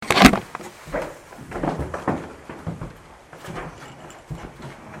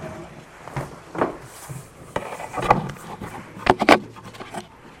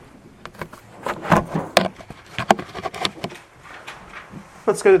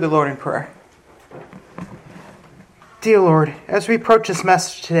Let's go to the Lord in prayer. Dear Lord, as we approach this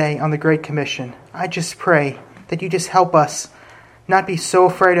message today on the Great Commission, I just pray that you just help us not be so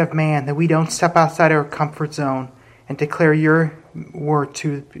afraid of man that we don't step outside our comfort zone and declare your word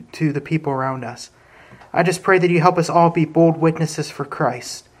to the people around us. I just pray that you help us all be bold witnesses for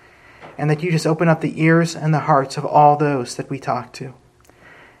Christ, and that you just open up the ears and the hearts of all those that we talk to.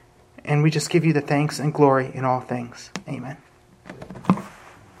 And we just give you the thanks and glory in all things. Amen.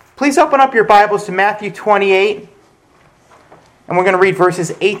 Please open up your Bibles to Matthew 28, and we're going to read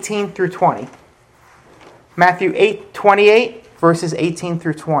verses 18 through 20. Matthew 28, verses 18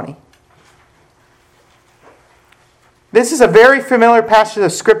 through 20. This is a very familiar passage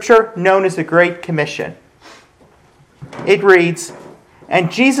of Scripture known as the Great Commission. It reads,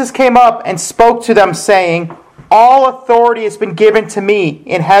 "And Jesus came up and spoke to them, saying, 'All authority has been given to me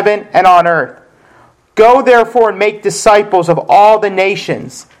in heaven and on earth. Go therefore and make disciples of all the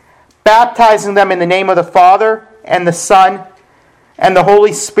nations, baptizing them in the name of the Father and the Son and the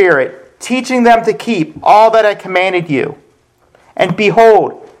Holy Spirit, teaching them to keep all that I commanded you. And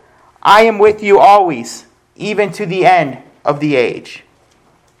behold, I am with you always, even to the end of the age.'"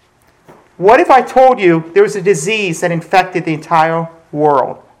 What if I told you there was a disease that infected the entire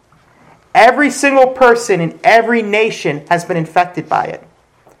world? Every single person in every nation has been infected by it.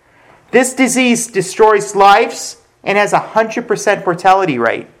 This disease destroys lives and has a 100% mortality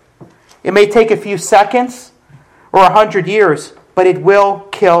rate. It may take a few seconds or 100 years, but it will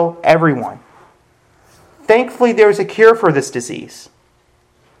kill everyone. Thankfully, there is a cure for this disease.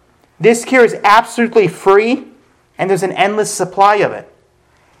 This cure is absolutely free, and there's an endless supply of it.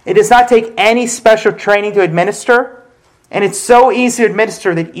 It does not take any special training to administer, and it's so easy to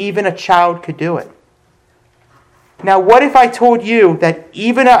administer that even a child could do it. Now, what if I told you that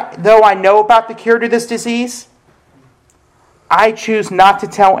even though I know about the cure to this disease, I choose not to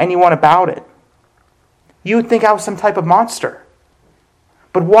tell anyone about it? You would think I was some type of monster.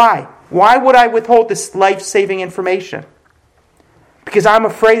 But why? Why would I withhold this life-saving information? Because I'm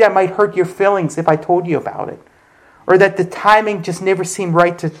afraid that might hurt your feelings if I told you about it, or that the timing just never seemed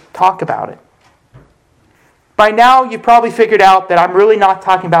right to talk about it. By now, you probably figured out that I'm really not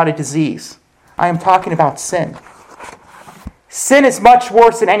talking about a disease. I am talking about sin. Sin is much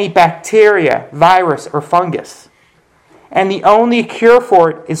worse than any bacteria, virus, or fungus. And the only cure for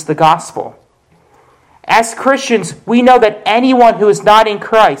it is the gospel. As Christians, we know that anyone who is not in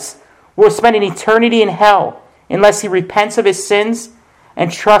Christ will spend an eternity in hell unless he repents of his sins and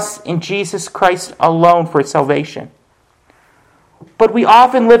trusts in Jesus Christ alone for his salvation. But we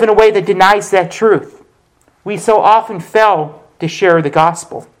often live in a way that denies that truth. We so often fail to share the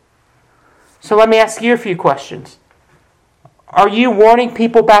gospel. So let me ask you a few questions. Are you warning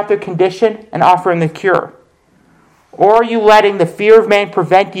people about their condition and offering the cure? Or are you letting the fear of man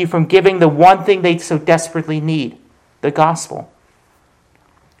prevent you from giving the one thing they so desperately need, the gospel?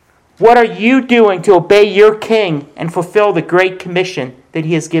 What are you doing to obey your King and fulfill the Great Commission that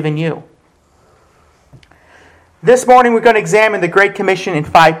he has given you? This morning we're going to examine the Great Commission in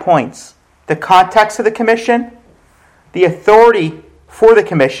 5 points. The context of the commission, the authority for the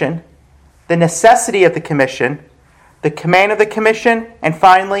commission, the necessity of the commission, the command of the commission, and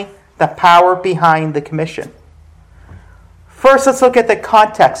finally, the power behind the commission. First, let's look at the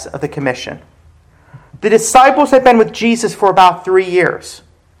context of the commission. The disciples had been with Jesus for about 3 years.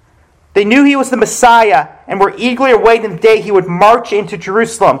 They knew he was the Messiah and were eagerly awaiting the day he would march into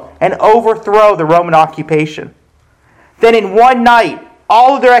Jerusalem and overthrow the Roman occupation. Then in one night,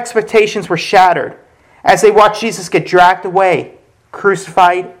 all of their expectations were shattered as they watched Jesus get dragged away,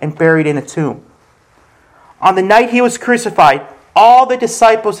 crucified, and buried in a tomb. On the night he was crucified, all the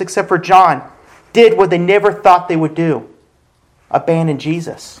disciples except for John did what they never thought they would do: abandon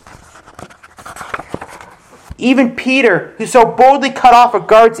Jesus. Even Peter, who so boldly cut off a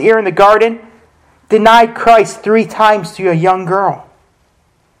guard's ear in the garden, denied Christ 3 times to a young girl.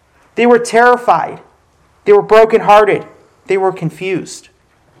 They were terrified. They were brokenhearted. They were confused.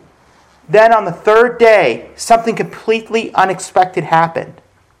 Then on the 3rd day, something completely unexpected happened.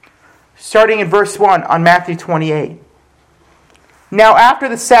 Starting in verse 1 on Matthew 28. "Now after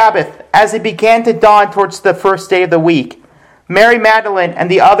the Sabbath, as it began to dawn towards the first day of the week, Mary Magdalene and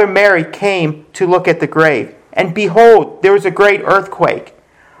the other Mary came to look at the grave. And behold, there was a great earthquake.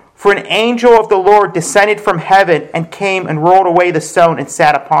 For an angel of the Lord descended from heaven and came and rolled away the stone and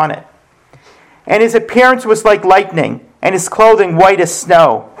sat upon it. And his appearance was like lightning, and his clothing white as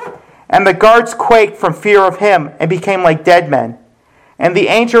snow. And the guards quaked from fear of him and became like dead men. And the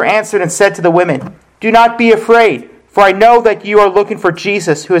angel answered and said to the women, 'Do not be afraid, for I know that you are looking for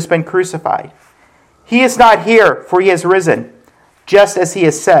Jesus who has been crucified. He is not here, for he has risen. just as he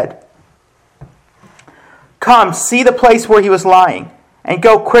has said. Come, see the place where he was lying, and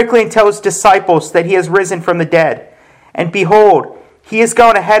go quickly and tell his disciples that he has risen from the dead. And behold, he is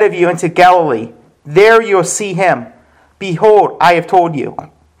going ahead of you into Galilee. There you will see him. Behold, I have told you."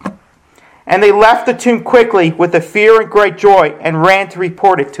 And they left the tomb quickly with a fear and great joy, and ran to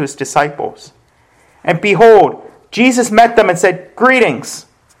report it to his disciples. And behold, Jesus met them and said, "Greetings."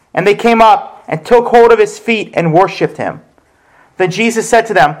 And they came up and took hold of his feet and worshipped him. Then Jesus said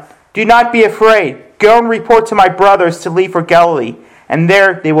to them, "Do not be afraid. Go and report to my brothers to leave for Galilee, and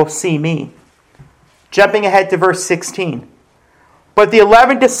there they will see me." Jumping ahead to verse 16. But the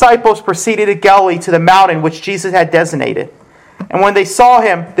 11 disciples proceeded to Galilee, to the mountain which Jesus had designated. And when they saw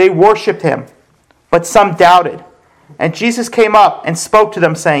him, they worshipped him. But some doubted. And Jesus came up and spoke to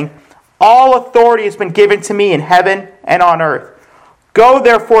them, saying, "All authority has been given to me in heaven and on earth. Go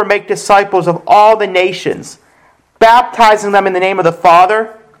therefore and make disciples of all the nations, baptizing them in the name of the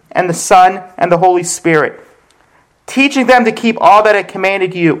Father and the Son and the Holy Spirit, teaching them to keep all that I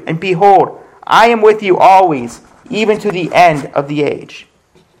commanded you. And behold, I am with you always, even to the end of the age."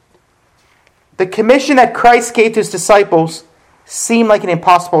 The commission that Christ gave to his disciples seemed like an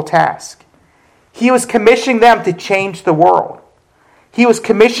impossible task. He was commissioning them to change the world. He was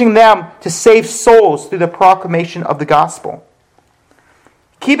commissioning them to save souls through the proclamation of the gospel.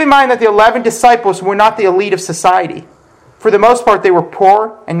 Keep in mind that the 11 disciples were not the elite of society. For the most part, they were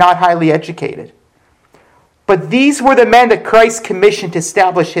poor and not highly educated. But these were the men that Christ commissioned to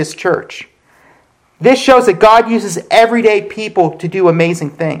establish his church. This shows that God uses everyday people to do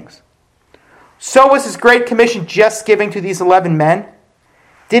amazing things. So was his great commission just given to these 11 men?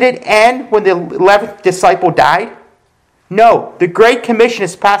 Did it end when the 11th disciple died? No, the great commission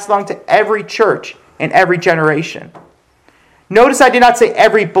is passed along to every church in every generation. Notice I did not say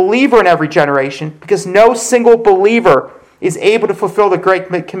every believer in every generation, because no single believer is able to fulfill the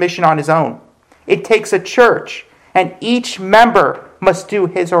Great Commission on his own. It takes a church, and each member must do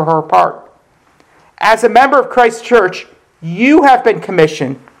his or her part. As a member of Christ's church, you have been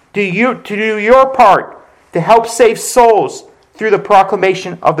commissioned to do your part to help save souls through the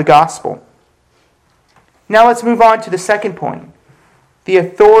proclamation of the gospel. Now let's move on to the second point, the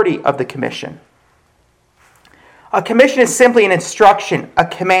authority of the commission. A commission is simply an instruction, a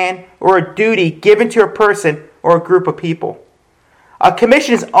command, or a duty given to a person or a group of people. A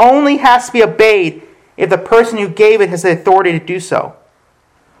commission only has to be obeyed if the person who gave it has the authority to do so.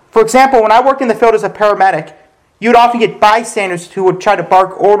 For example, when I worked in the field as a paramedic, you would often get bystanders who would try to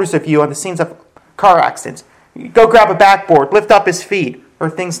bark orders of you on the scenes of car accidents. Go grab a backboard, lift up his feet, or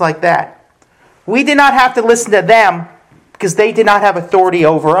things like that. We did not have to listen to them because they did not have authority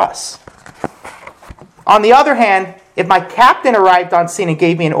over us. On the other hand, if my captain arrived on scene and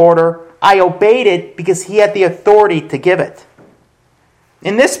gave me an order, I obeyed it because he had the authority to give it.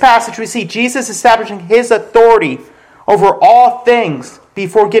 In this passage, we see Jesus establishing his authority over all things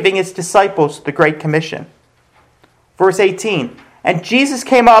before giving his disciples the Great Commission. Verse 18, "And Jesus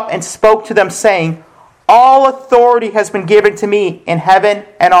came up and spoke to them, saying, 'All authority has been given to me in heaven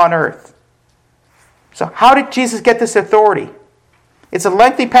and on earth.'" So how did Jesus get this authority? It's a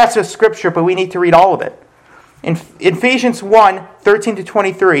lengthy passage of Scripture, but we need to read all of it. In Ephesians 1, 13 to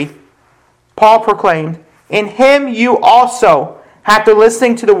 23, Paul proclaimed, "In him you also, after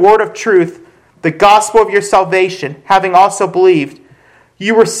listening to the word of truth, the gospel of your salvation, having also believed,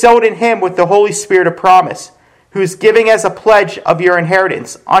 you were sealed in him with the Holy Spirit of promise, who is giving as a pledge of your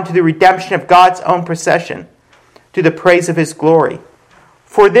inheritance unto the redemption of God's own possession, to the praise of his glory.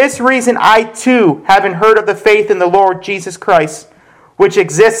 For this reason I too, having heard of the faith in the Lord Jesus Christ, which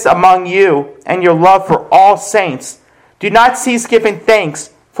exists among you, and your love for all saints, do not cease giving thanks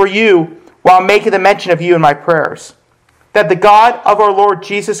for you while making the mention of you in my prayers, that the God of our Lord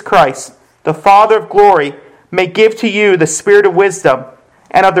Jesus Christ, the Father of glory, may give to you the spirit of wisdom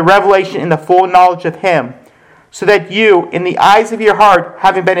and of the revelation in the full knowledge of him, so that you, in the eyes of your heart,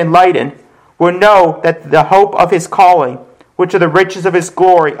 having been enlightened, will know that the hope of his calling, which are the riches of his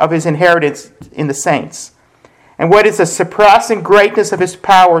glory, of his inheritance in the saints, and what is the surpassing greatness of his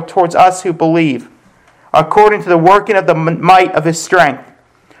power towards us who believe, according to the working of the might of his strength,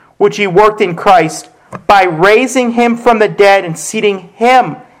 which he worked in Christ, by raising him from the dead and seating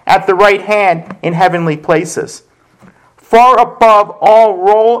him at the right hand in heavenly places, far above all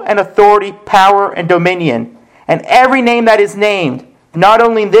rule and authority, power and dominion, and every name that is named, not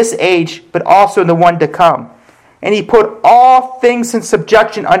only in this age, but also in the one to come. And he put all things in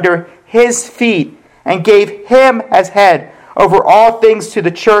subjection under his feet, and gave him as head over all things to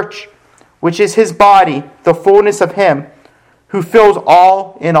the church, which is his body, the fullness of him, who fills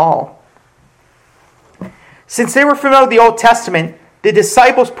all in all. Since they were familiar with the Old Testament, The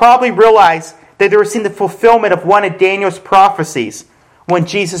disciples probably realized that they were seeing the fulfillment of one of Daniel's prophecies when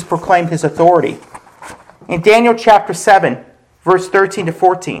Jesus proclaimed his authority. In Daniel chapter 7, verse 13 to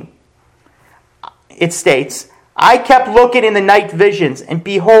 14, it states, I kept looking in the night visions, and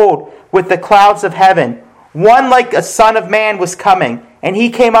behold, with the clouds of heaven, one like a son of man was coming, and he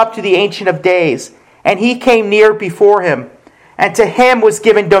came up to the Ancient of Days, and he came near before him, and to him was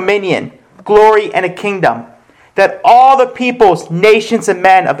given dominion, glory, and a kingdom, that all the peoples, nations, and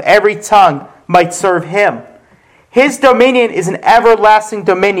men of every tongue might serve him. His dominion is an everlasting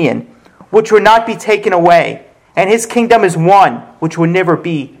dominion, which will not be taken away, and his kingdom is one which will never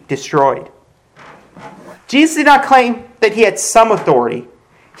be destroyed. Jesus did not claim that he had some authority.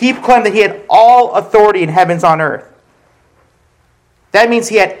 He claimed that he had all authority in heavens on earth. That means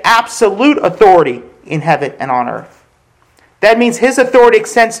he had absolute authority in heaven and on earth. That means his authority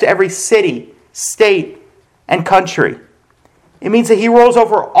extends to every city, state, and country. It means that he rules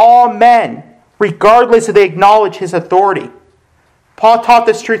over all men, regardless if they acknowledge his authority. Paul taught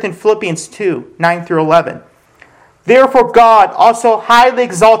this truth in Philippians 2, 9 through 11. Therefore God also highly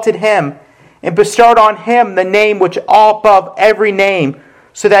exalted him and bestowed on him the name which is all above every name,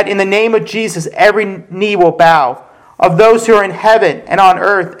 so that in the name of Jesus every knee will bow, of those who are in heaven and on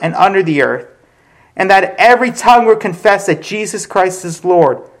earth and under the earth, and that every tongue will confess that Jesus Christ is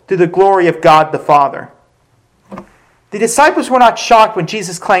Lord, to the glory of God the Father. The disciples were not shocked when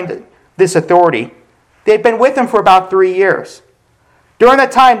Jesus claimed this authority. They had been with him for about 3 years. During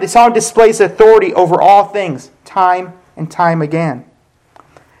that time, they saw him display his authority over all things, time and time again.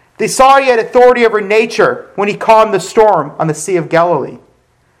 They saw he had authority over nature when he calmed the storm on the Sea of Galilee.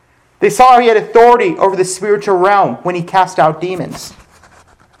 They saw he had authority over the spiritual realm when he cast out demons.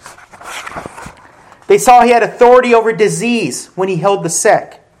 They saw he had authority over disease when he healed the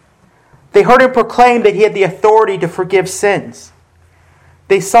sick. They heard him proclaim that he had the authority to forgive sins.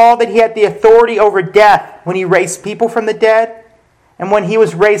 They saw that he had the authority over death when he raised people from the dead and when he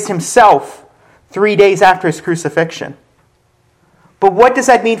was raised himself 3 days after his crucifixion. But what does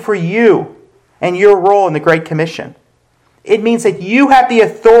that mean for you and your role in the Great Commission? It means that you have the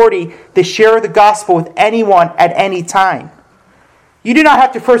authority to share the gospel with anyone at any time. You do not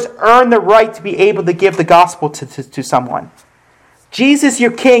have to first earn the right to be able to give the gospel to someone. Jesus,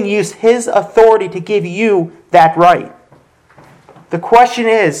 your King, used his authority to give you that right. The question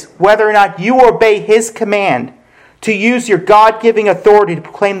is whether or not you obey his command to use your God-giving authority to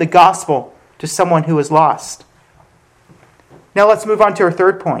proclaim the gospel to someone who is lost. Now let's move on to our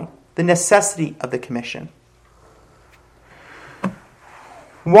third point, the necessity of the commission.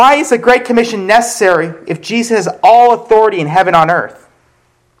 Why is the Great Commission necessary if Jesus has all authority in heaven and on earth?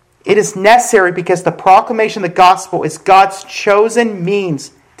 It is necessary because the proclamation of the gospel is God's chosen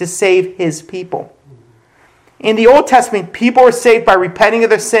means to save his people. In the Old Testament, people were saved by repenting of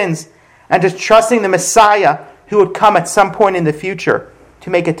their sins and just trusting the Messiah who would come at some point in the future to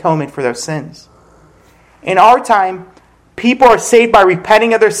make atonement for their sins. In our time, people are saved by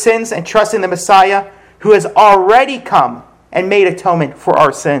repenting of their sins and trusting the Messiah who has already come and made atonement for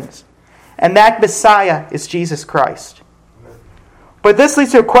our sins. And that Messiah is Jesus Christ. But this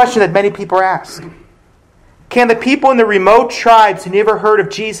leads to a question that many people ask. Can the people in the remote tribes who never heard of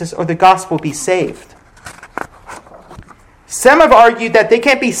Jesus or the gospel be saved? Some have argued that they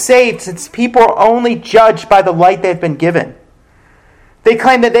can't be saved since people are only judged by the light they've been given. They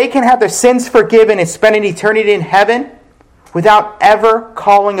claim that they can have their sins forgiven and spend an eternity in heaven without ever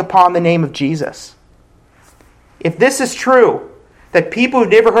calling upon the name of Jesus. If this is true, that people who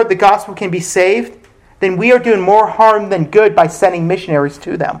never heard the gospel can be saved, then we are doing more harm than good by sending missionaries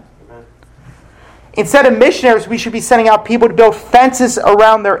to them. Amen. Instead of missionaries, we should be sending out people to build fences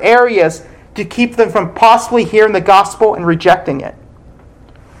around their areas to keep them from possibly hearing the gospel and rejecting it.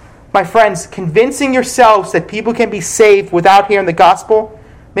 My friends, convincing yourselves that people can be saved without hearing the gospel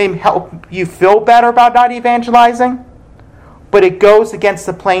may help you feel better about not evangelizing, but it goes against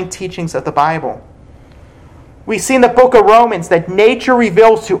the plain teachings of the Bible. We see in the book of Romans that nature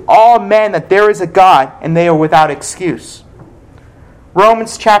reveals to all men that there is a God and they are without excuse.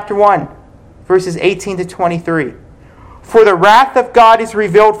 Romans chapter 1, verses 18 to 23. For the wrath of God is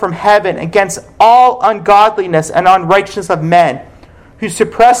revealed from heaven against all ungodliness and unrighteousness of men who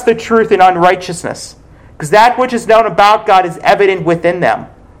suppress the truth in unrighteousness. Because that which is known about God is evident within them,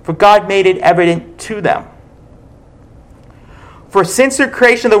 for God made it evident to them. For since the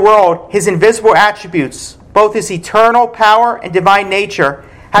creation of the world, his invisible attributes, both his eternal power and divine nature,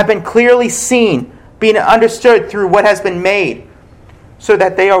 have been clearly seen, being understood through what has been made, so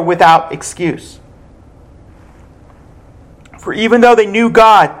that they are without excuse. For even though they knew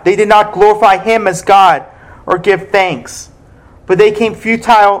God, they did not glorify him as God or give thanks, But they became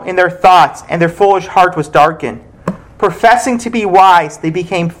futile in their thoughts, and their foolish heart was darkened. Professing to be wise, they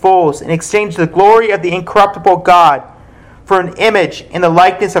became fools, and exchanged the glory of the incorruptible God for an image in the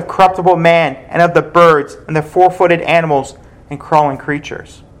likeness of corruptible man, and of the birds, and the four-footed animals, and crawling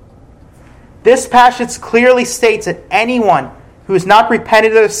creatures. This passage clearly states that anyone who has not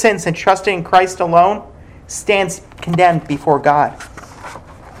repented of their sins and trusted in Christ alone stands condemned before God.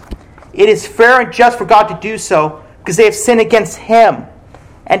 It is fair and just for God to do so because they have sinned against Him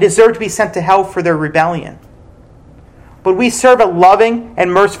and deserve to be sent to hell for their rebellion. But we serve a loving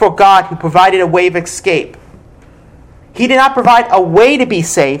and merciful God who provided a way of escape. He did not provide a way to be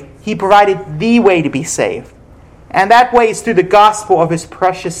saved. He provided the way to be saved. And that way is through the gospel of His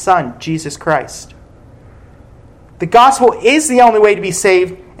precious Son, Jesus Christ. The gospel is the only way to be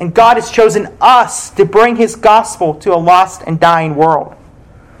saved, and God has chosen us to bring His gospel to a lost and dying world.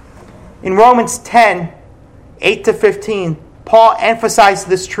 In Romans 10, 8-15, Paul emphasizes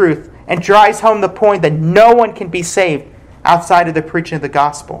this truth and drives home the point that no one can be saved outside of the preaching of the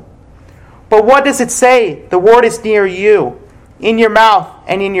gospel. But what does it say? The word is near you, in your mouth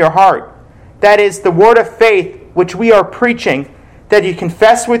and in your heart. That is the word of faith which we are preaching, that you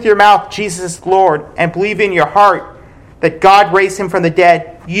confess with your mouth Jesus is Lord and believe in your heart that God raised Him from the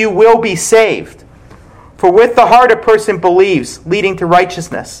dead, you will be saved. For with the heart a person believes, leading to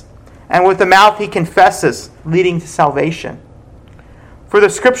righteousness, and with the mouth he confesses, leading to salvation. For the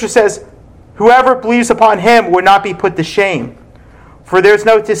Scripture says, whoever believes upon Him would not be put to shame. For there is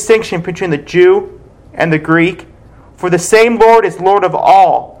no distinction between the Jew and the Greek. For the same Lord is Lord of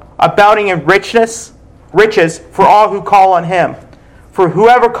all, abounding in riches for all who call on Him. For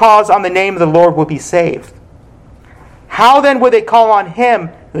whoever calls on the name of the Lord will be saved. How then would they call on Him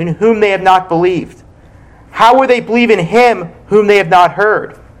in whom they have not believed? How would they believe in Him whom they have not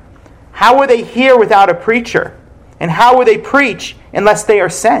heard? How would they hear without a preacher? And how would they preach unless they are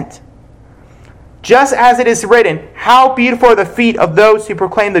sent? Just as it is written, how beautiful are the feet of those who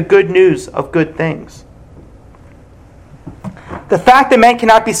proclaim the good news of good things. The fact that men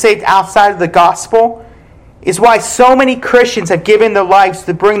cannot be saved outside of the gospel is why so many Christians have given their lives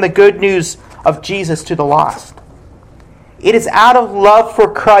to bring the good news of Jesus to the lost. It is out of love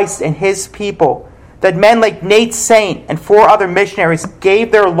for Christ and His people that men like Nate Saint and 4 other missionaries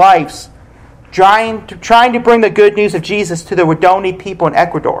gave their lives trying to bring the good news of Jesus to the Waodani people in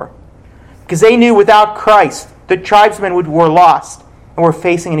Ecuador. Because they knew without Christ, the tribesmen were lost and were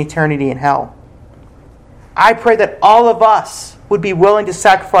facing an eternity in hell. I pray that all of us would be willing to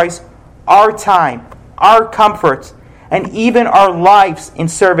sacrifice our time, our comforts, and even our lives in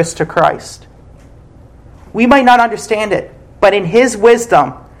service to Christ. We might not understand it, but in His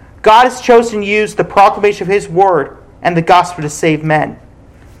wisdom, God has chosen to use the proclamation of His word and the gospel to save men.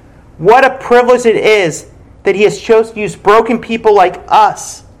 What a privilege it is that He has chosen to use broken people like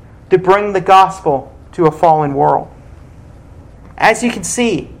us to bring the gospel to a fallen world. As you can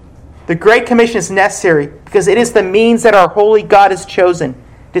see, the Great Commission is necessary because it is the means that our holy God has chosen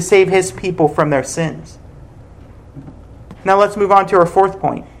to save His people from their sins. Now let's move on to our 4th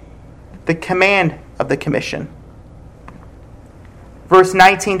point, the command of the commission. Verse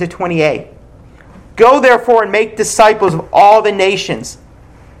 19-28. Go therefore and make disciples of all the nations,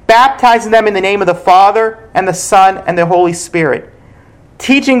 baptizing them in the name of the Father and the Son and the Holy Spirit,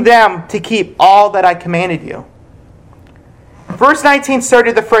 teaching them to keep all that I commanded you. Verse 19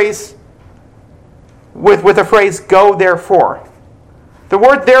 started the phrase with the phrase, go therefore. The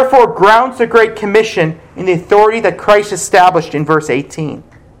word therefore grounds the Great Commission in the authority that Christ established in verse 18.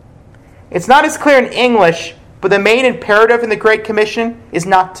 It's not as clear in English, but the main imperative in the Great Commission is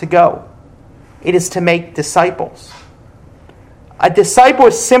not to go. It is to make disciples. A disciple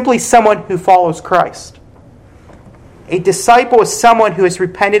is simply someone who follows Christ. A disciple is someone who has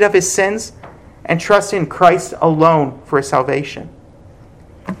repented of his sins and trusted in Christ alone for his salvation.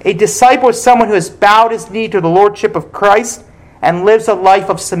 A disciple is someone who has bowed his knee to the lordship of Christ and lives a life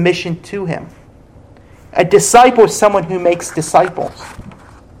of submission to Him. A disciple is someone who makes disciples.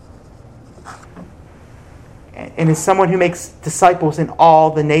 And is someone who makes disciples in all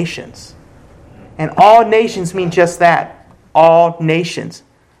the nations. And all nations mean just that. All nations,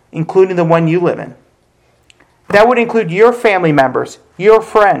 including the one you live in. That would include your family members, your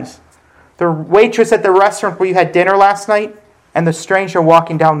friends, the waitress at the restaurant where you had dinner last night, and the stranger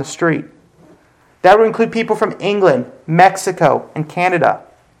walking down the street. That would include people from England, Mexico, and Canada.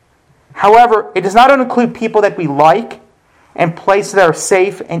 However, it does not include people that we like and places that are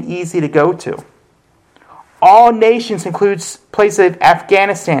safe and easy to go to. All nations includes places like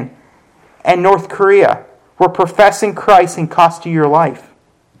Afghanistan and North Korea, where professing Christ can cost you your life.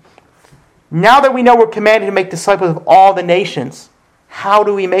 Now that we know we're commanded to make disciples of all the nations, how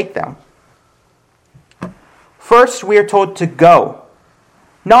do we make them? First, we are told to go.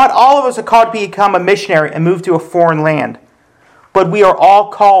 Not all of us are called to become a missionary and move to a foreign land, but we are all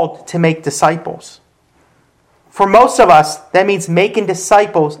called to make disciples. For most of us, that means making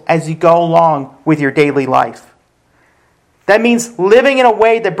disciples as you go along with your daily life. That means living in a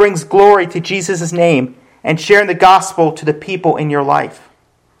way that brings glory to Jesus' name and sharing the gospel to the people in your life.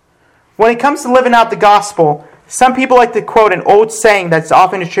 When it comes to living out the gospel, some people like to quote an old saying that's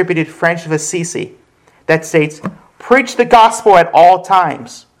often attributed to Francis of Assisi that states, "Preach the gospel at all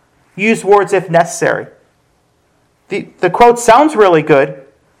times. Use words if necessary." The quote sounds really good,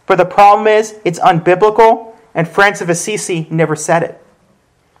 but the problem is it's unbiblical, and Francis of Assisi never said it.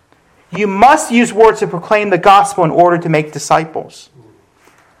 You must use words to proclaim the gospel in order to make disciples.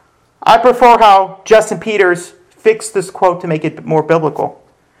 I prefer how Justin Peters fixed this quote to make it more biblical.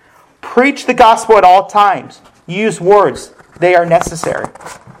 Preach the gospel at all times. Use words. They are necessary.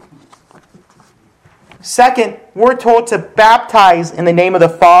 Second, we're told to baptize in the name of the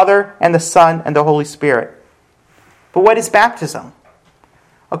Father and the Son and the Holy Spirit. But what is baptism?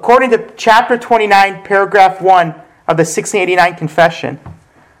 According to chapter 29, paragraph 1 of the 1689 Confession,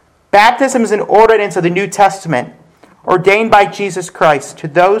 baptism is an ordinance of the New Testament ordained by Jesus Christ. To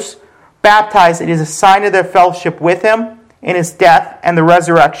those baptized, it is a sign of their fellowship with Him in His death and the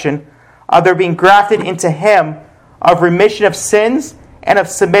resurrection, of their being grafted into Him, of remission of sins, and of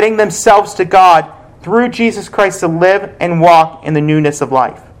submitting themselves to God through Jesus Christ to live and walk in the newness of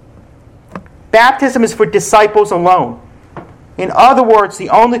life. Baptism is for disciples alone. In other words, the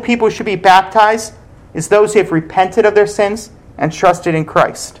only people who should be baptized is those who have repented of their sins and trusted in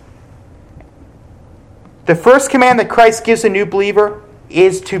Christ. The first command that Christ gives a new believer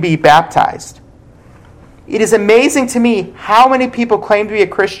is to be baptized. It is amazing to me how many people claim to be a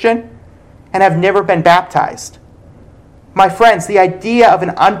Christian and have never been baptized. My friends, the idea of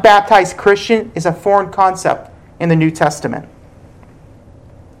an unbaptized Christian is a foreign concept in the New Testament.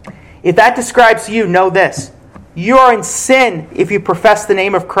 If that describes you, know this. You are in sin if you profess the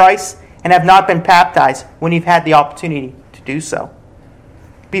name of Christ and have not been baptized when you've had the opportunity to do so.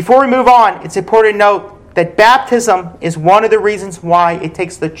 Before we move on, it's important to note that baptism is one of the reasons why it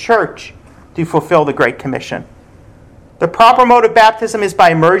takes the church to fulfill the Great Commission. The proper mode of baptism is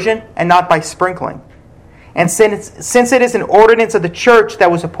by immersion and not by sprinkling. And since it is an ordinance of the church that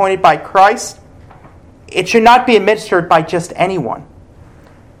was appointed by Christ, it should not be administered by just anyone.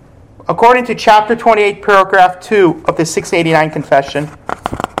 According to chapter 28, paragraph 2 of the 1689 Confession,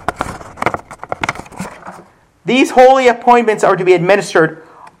 these holy appointments are to be administered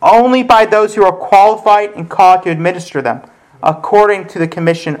only by those who are qualified and called to administer them, according to the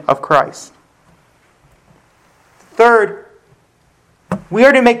commission of Christ. Third, we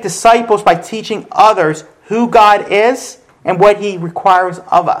are to make disciples by teaching others who God is and what He requires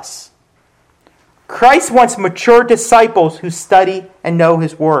of us. Christ wants mature disciples who study and know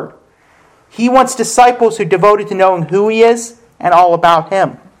His Word. He wants disciples who are devoted to knowing who He is and all about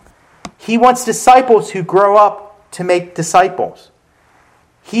Him. He wants disciples who grow up to make disciples.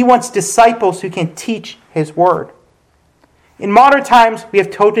 He wants disciples who can teach His Word. In modern times, we have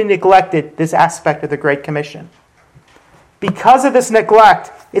totally neglected this aspect of the Great Commission. Because of this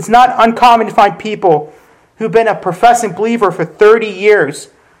neglect, it's not uncommon to find people who've been a professing believer for 30 years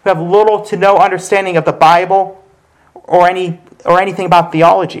who have little to no understanding of the Bible or anything about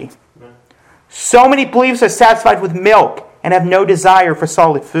theology. So many believers are satisfied with milk and have no desire for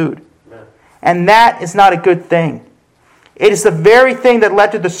solid food. And that is not a good thing. It is the very thing that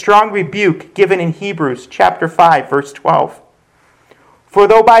led to the strong rebuke given in Hebrews chapter 5, verse 12. For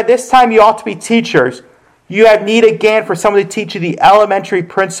though by this time you ought to be teachers, you have need again for someone to teach you the elementary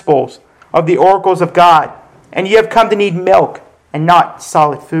principles of the oracles of God, and you have come to need milk and not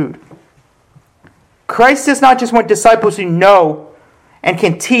solid food. Christ does not just want disciples who know and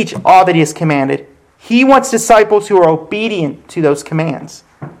can teach all that He has commanded. He wants disciples who are obedient to those commands.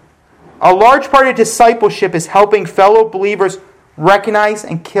 A large part of discipleship is helping fellow believers recognize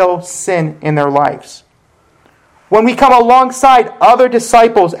and kill sin in their lives. When we come alongside other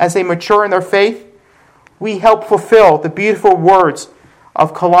disciples as they mature in their faith, we help fulfill the beautiful words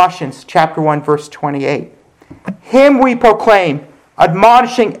of Colossians chapter 1, verse 28. Him we proclaim,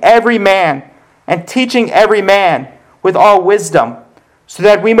 admonishing every man and teaching every man with all wisdom, so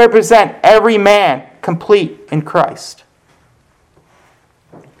that we may present every man complete in Christ.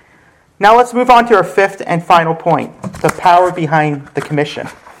 Now let's move on to our fifth and final point, the power behind the commission.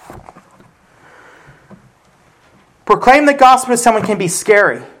 Proclaim the gospel to someone can be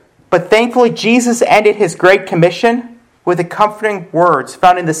scary, but thankfully Jesus ended His great commission with the comforting words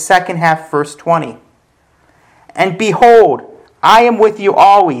found in the second half, verse 20. And behold, I am with you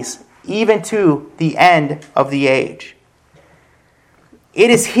always, even to the end of the age. It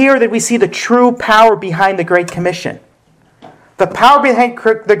is here that we see the true power behind the Great Commission. The power behind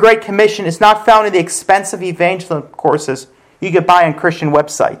the Great Commission is not found in the expensive evangelism courses you could buy on Christian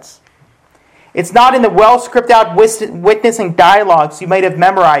websites. It's not in the well-scripted out witnessing dialogues you might have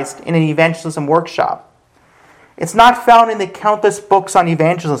memorized in an evangelism workshop. It's not found in the countless books on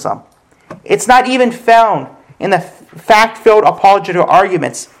evangelism. It's not even found in the fact-filled apologetic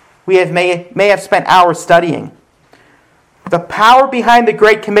arguments we may have spent hours studying. The power behind the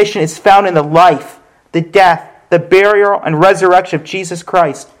Great Commission is found in the life, the death, the burial, and resurrection of Jesus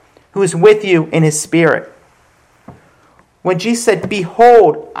Christ, who is with you in his Spirit. When Jesus said,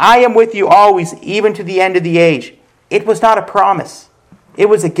 behold, I am with you always, even to the end of the age, it was not a promise. It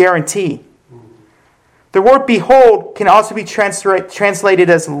was a guarantee. The word behold can also be translated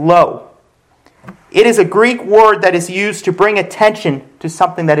as lo. It is a Greek word that is used to bring attention to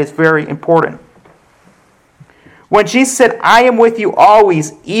something that is very important. When Jesus said, I am with you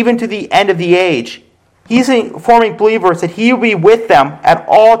always, even to the end of the age, he's informing believers that he will be with them at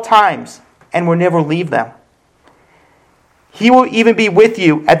all times and will never leave them. He will even be with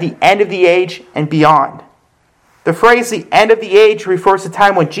you at the end of the age and beyond. The phrase, the end of the age, refers to the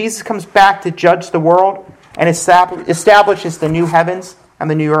time when Jesus comes back to judge the world and establishes the new heavens and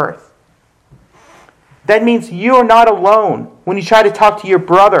the new earth. That means you are not alone when you try to talk to your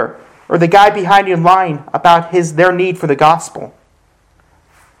brother or the guy behind you in line about their need for the gospel.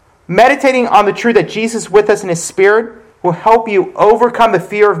 Meditating on the truth that Jesus is with us in his Spirit will help you overcome the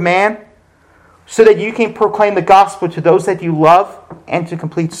fear of man so that you can proclaim the gospel to those that you love and to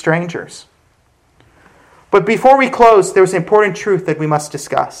complete strangers. But before we close, there's an important truth that we must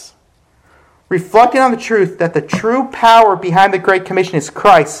discuss. Reflecting on the truth that the true power behind the Great Commission is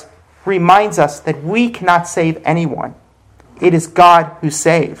Christ reminds us that we cannot save anyone. It is God who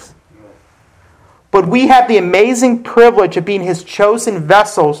saves. But we have the amazing privilege of being his chosen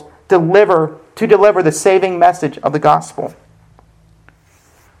vessels to deliver the saving message of the gospel.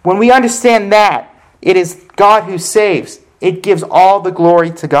 When we understand that it is God who saves, it gives all the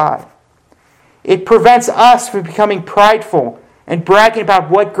glory to God. It prevents us from becoming prideful and bragging about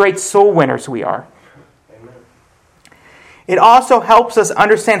what great soul winners we are. Amen. It also helps us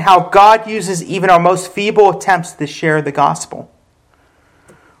understand how God uses even our most feeble attempts to share the gospel.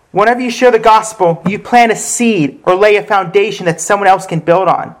 Whenever you share the gospel, you plant a seed or lay a foundation that someone else can build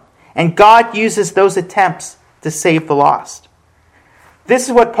on. And God uses those attempts to save the lost. This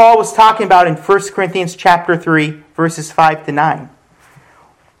is what Paul was talking about in 1 Corinthians chapter 3, verses 5 to 9.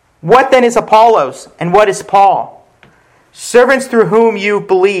 What then is Apollos, and what is Paul? Servants through whom you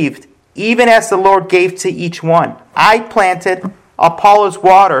believed, even as the Lord gave to each one. I planted, Apollos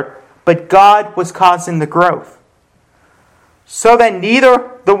watered, but God was causing the growth. So that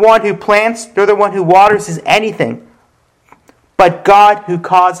neither the one who plants nor the one who waters is anything, but God who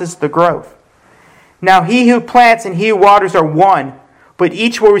causes the growth. Now he who plants and he who waters are one, but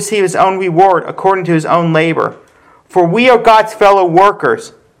each will receive his own reward according to his own labor. For we are God's fellow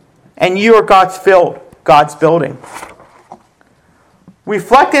workers, and you are God's building.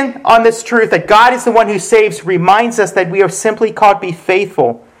 Reflecting on this truth that God is the one who saves reminds us that we are simply called to be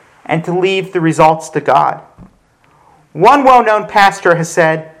faithful and to leave the results to God. One well-known pastor has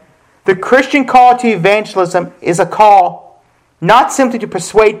said, the Christian call to evangelism is a call not simply to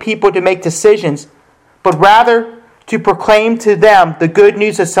persuade people to make decisions, but rather to proclaim to them the good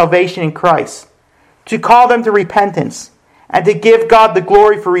news of salvation in Christ, to call them to repentance, and to give God the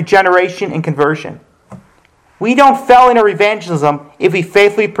glory for regeneration and conversion. We don't fail in our evangelism if we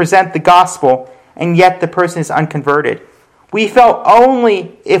faithfully present the gospel and yet the person is unconverted. We fail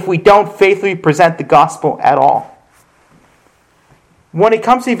only if we don't faithfully present the gospel at all. When it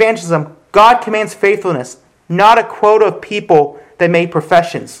comes to evangelism, God commands faithfulness, not a quota of people that make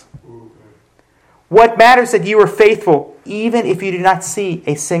professions. What matters is that you are faithful even if you do not see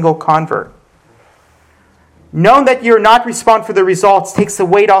a single convert. Knowing that you're not responsible for the results takes the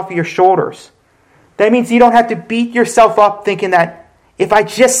weight off of your shoulders. That means you don't have to beat yourself up thinking that if I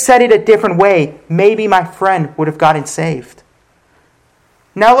just said it a different way, maybe my friend would have gotten saved.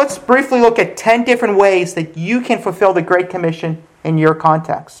 Now let's briefly look at 10 different ways that you can fulfill the Great Commission in your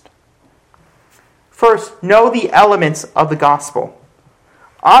context. First, know the elements of the gospel.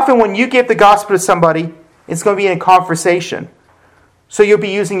 Often when you give the gospel to somebody, it's going to be in a conversation. So you'll be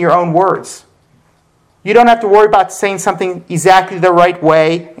using your own words. You don't have to worry about saying something exactly the right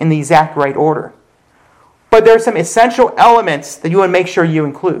way in the exact right order. But there are some essential elements that you want to make sure you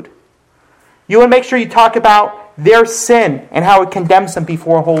include. You want to make sure you talk about their sin and how it condemns them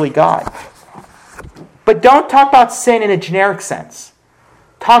before a holy God. But don't talk about sin in a generic sense.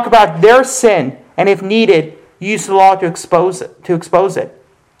 Talk about their sin, and if needed, use the law to expose it.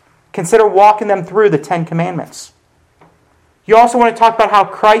 Consider walking them through the 10 Commandments. You also want to talk about how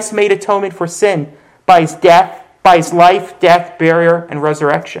Christ made atonement for sin by his life, death, burial, and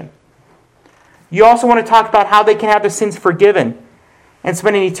resurrection. You also want to talk about how they can have their sins forgiven and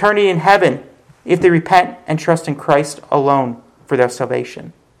spend an eternity in heaven if they repent and trust in Christ alone for their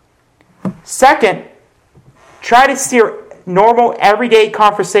salvation. Second, try to steer normal, everyday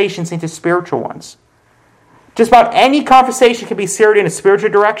conversations into spiritual ones. Just about any conversation can be steered in a spiritual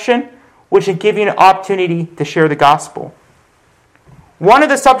direction, which will give you an opportunity to share the gospel. One of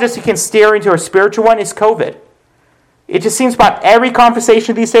the subjects you can steer into a spiritual one is COVID. It just seems about every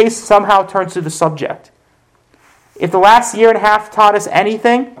conversation these days somehow turns to the subject. If the last year and a half taught us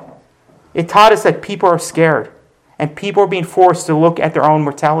anything, it taught us that people are scared and people are being forced to look at their own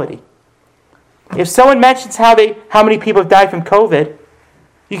mortality. If someone mentions how many people have died from COVID,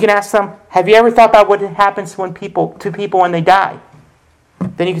 you can ask them, have you ever thought about what happens to people when they die?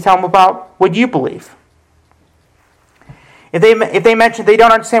 Then you can tell them about what you believe. If they mention they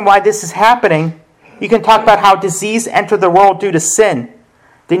don't understand why this is happening, you can talk about how disease entered the world due to sin.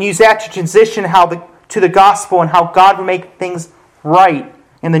 Then use that to transition to the gospel and how God will make things right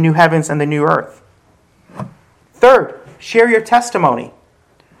in the new heavens and the new earth. Third, share your testimony.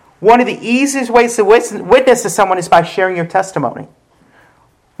 One of the easiest ways to witness to someone is by sharing your testimony.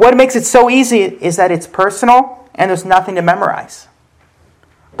 What makes it so easy is that it's personal and there's nothing to memorize.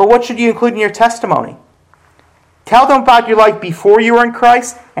 But what should you include in your testimony? Tell them about your life before you were in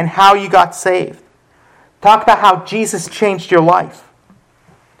Christ and how you got saved. Talk about how Jesus changed your life.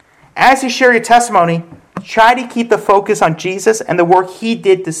 As you share your testimony, try to keep the focus on Jesus and the work he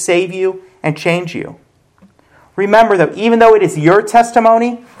did to save you and change you. Remember, though, even though it is your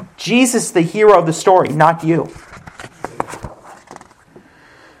testimony, Jesus is the hero of the story, not you.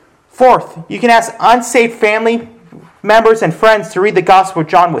 Fourth, you can ask unsaved family members and friends to read the Gospel of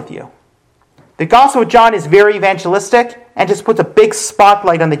John with you. The Gospel of John is very evangelistic and just puts a big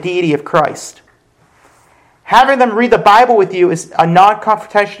spotlight on the deity of Christ. Having them read the Bible with you is a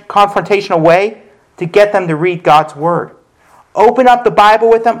non-confrontational way to get them to read God's Word. Open up the Bible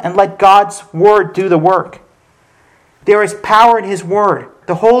with them and let God's Word do the work. There is power in His Word.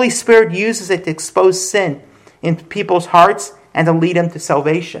 The Holy Spirit uses it to expose sin in people's hearts and to lead them to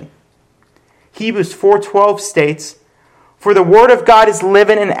salvation. Hebrews 4:12 states, "For the Word of God is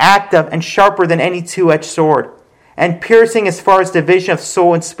living and active and sharper than any two-edged sword, and piercing as far as division of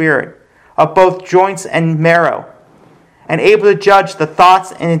soul and spirit, of both joints and marrow, and able to judge the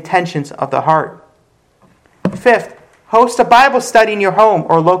thoughts and intentions of the heart." Fifth, host a Bible study in your home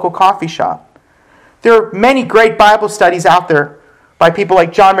or local coffee shop. There are many great Bible studies out there by people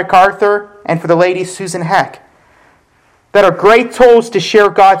like John MacArthur and, for the ladies, Susan Heck, that are great tools to share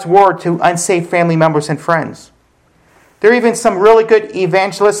God's Word to unsaved family members and friends. There are even some really good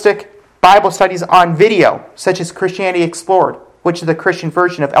evangelistic Bible studies on video, such as Christianity Explored, which is the Christian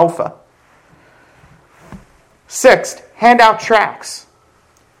version of Alpha. Sixth, hand out tracts.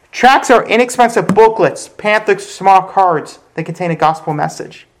 Tracts are inexpensive booklets, pamphlets, small cards that contain a gospel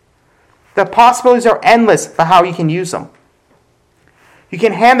message. The possibilities are endless for how you can use them. You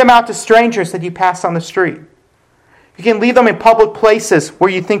can hand them out to strangers that you pass on the street. You can leave them in public places where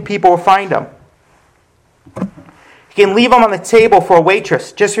you think people will find them. You can leave them on the table for a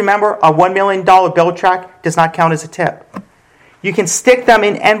waitress. Just remember, a $1 million bill tract does not count as a tip. You can stick them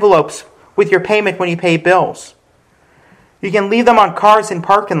in envelopes with your payment when you pay bills. You can leave them on cars in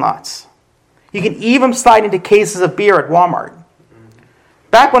parking lots. You can even slide into cases of beer at Walmart.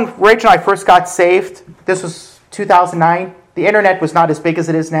 Back when Rachel and I first got saved, this was 2009, the internet was not as big as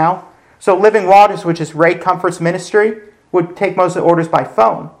it is now. So Living Waters, which is Ray Comfort's ministry, would take most of the orders by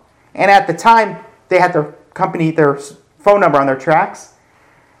phone. And at the time, they had their phone number on their tracts.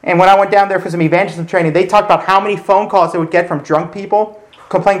 And when I went down there for some evangelism training, they talked about how many phone calls they would get from drunk people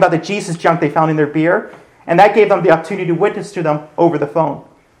complaining about the Jesus junk they found in their beer. And that gave them the opportunity to witness to them over the phone.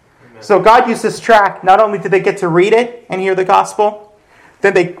 Amen. So God used this tract. Not only did they get to read it and hear the gospel,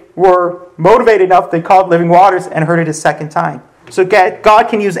 then they were motivated enough, they called Living Waters and heard it a second time. So God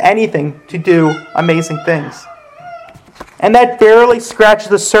can use anything to do amazing things. And that barely scratches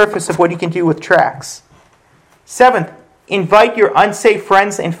the surface of what He can do with tracts. Seventh, invite your unsaved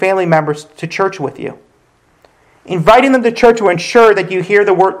friends and family members to church with you. Inviting them to church will ensure that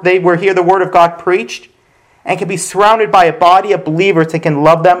they will hear the Word of God preached and can be surrounded by a body of believers that can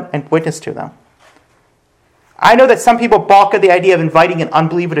love them and witness to them. I know that some people balk at the idea of inviting an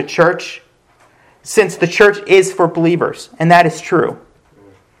unbeliever to church. since the church is for believers, and that is true.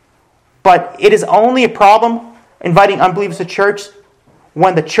 But it is only a problem inviting unbelievers to church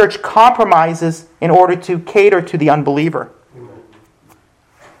when the church compromises in order to cater to the unbeliever.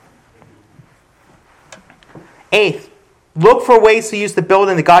 Eighth, look for ways to use the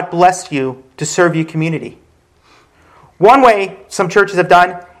building that God blessed you to serve your community. One way some churches have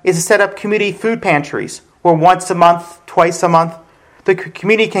done is to set up community food pantries where once a month, twice a month, the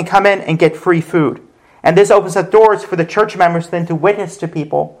community can come in and get free food. And this opens up doors for the church members then to witness to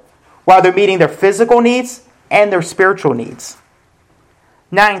people while they're meeting their physical needs and their spiritual needs.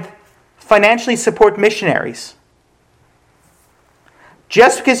 Ninth, financially support missionaries.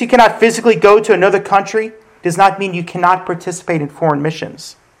 Just because you cannot physically go to another country does not mean you cannot participate in foreign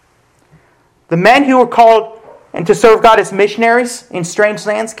missions. The men who are called and to serve God as missionaries in strange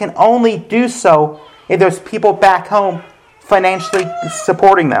lands can only do so if there's people back home financially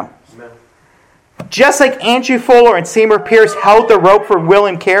supporting them. Amen. Just like Andrew Fuller and Seymour Pierce held the rope for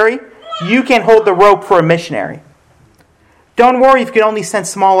William Carey, you can hold the rope for a missionary. Don't worry if you can only send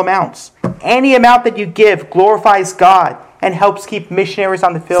small amounts. Any amount that you give glorifies God and helps keep missionaries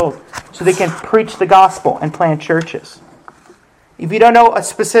on the field so they can preach the gospel and plant churches. If you don't know a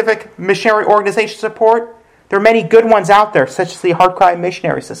specific missionary organization support, there are many good ones out there, such as the Heart Cry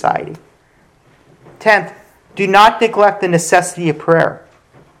Missionary Society. 10th, do not neglect the necessity of prayer.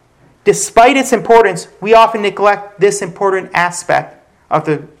 Despite its importance, we often neglect this important aspect of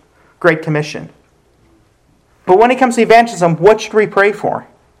the Great Commission. But when it comes to evangelism, what should we pray for?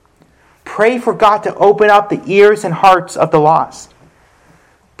 Pray for God to open up the ears and hearts of the lost.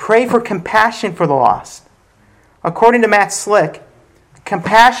 Pray for compassion for the lost. According to Matt Slick,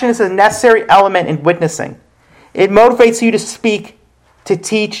 compassion is a necessary element in witnessing. It motivates you to speak, to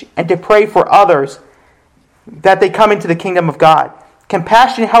teach, and to pray for others that they come into the kingdom of God.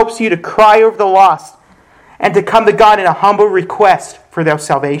 Compassion helps you to cry over the lost and to come to God in a humble request for their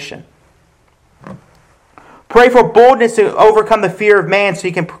salvation. Pray for boldness to overcome the fear of man so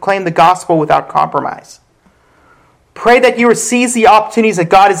you can proclaim the gospel without compromise. Pray that you will seize the opportunities that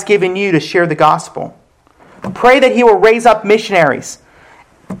God has given you to share the gospel. Pray that He will raise up missionaries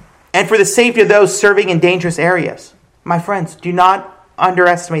and for the safety of those serving in dangerous areas. My friends, do not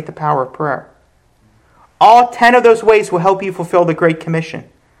underestimate the power of prayer. All 10 of those ways will help you fulfill the Great Commission.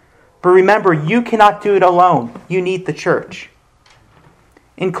 But remember, you cannot do it alone. You need the church.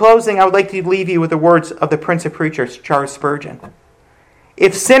 In closing, I would like to leave you with the words of the Prince of Preachers, Charles Spurgeon.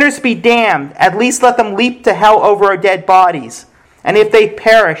 If sinners be damned, at least let them leap to hell over our dead bodies. And if they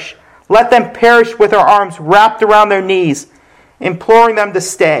perish, let them perish with their arms wrapped around their knees, imploring them to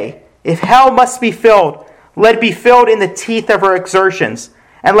stay. If hell must be filled, let it be filled in the teeth of our exertions,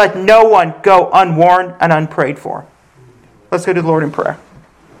 and let no one go unwarned and unprayed for. Let's go to the Lord in prayer.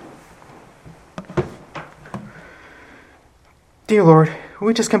 Dear Lord,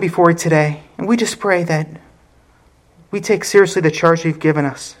 we just come before you today, and we just pray that we take seriously the charge you've given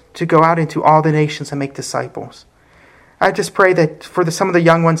us to go out into all the nations and make disciples. I just pray that for some of the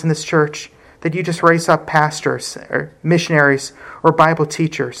young ones in this church, that you just raise up pastors or missionaries or Bible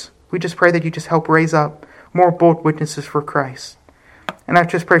teachers. We just pray that you just help raise up more bold witnesses for Christ. And I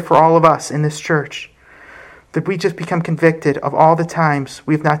just pray for all of us in this church that we just become convicted of all the times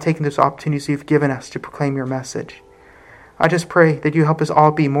we've not taken those opportunities you've given us to proclaim your message. I just pray that you help us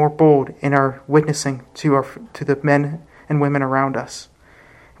all be more bold in our witnessing to the men and women around us.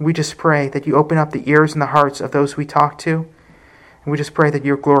 And we just pray that you open up the ears and the hearts of those we talk to. And we just pray that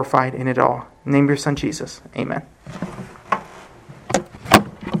you're glorified in it all. In the name of your Son, Jesus. Amen.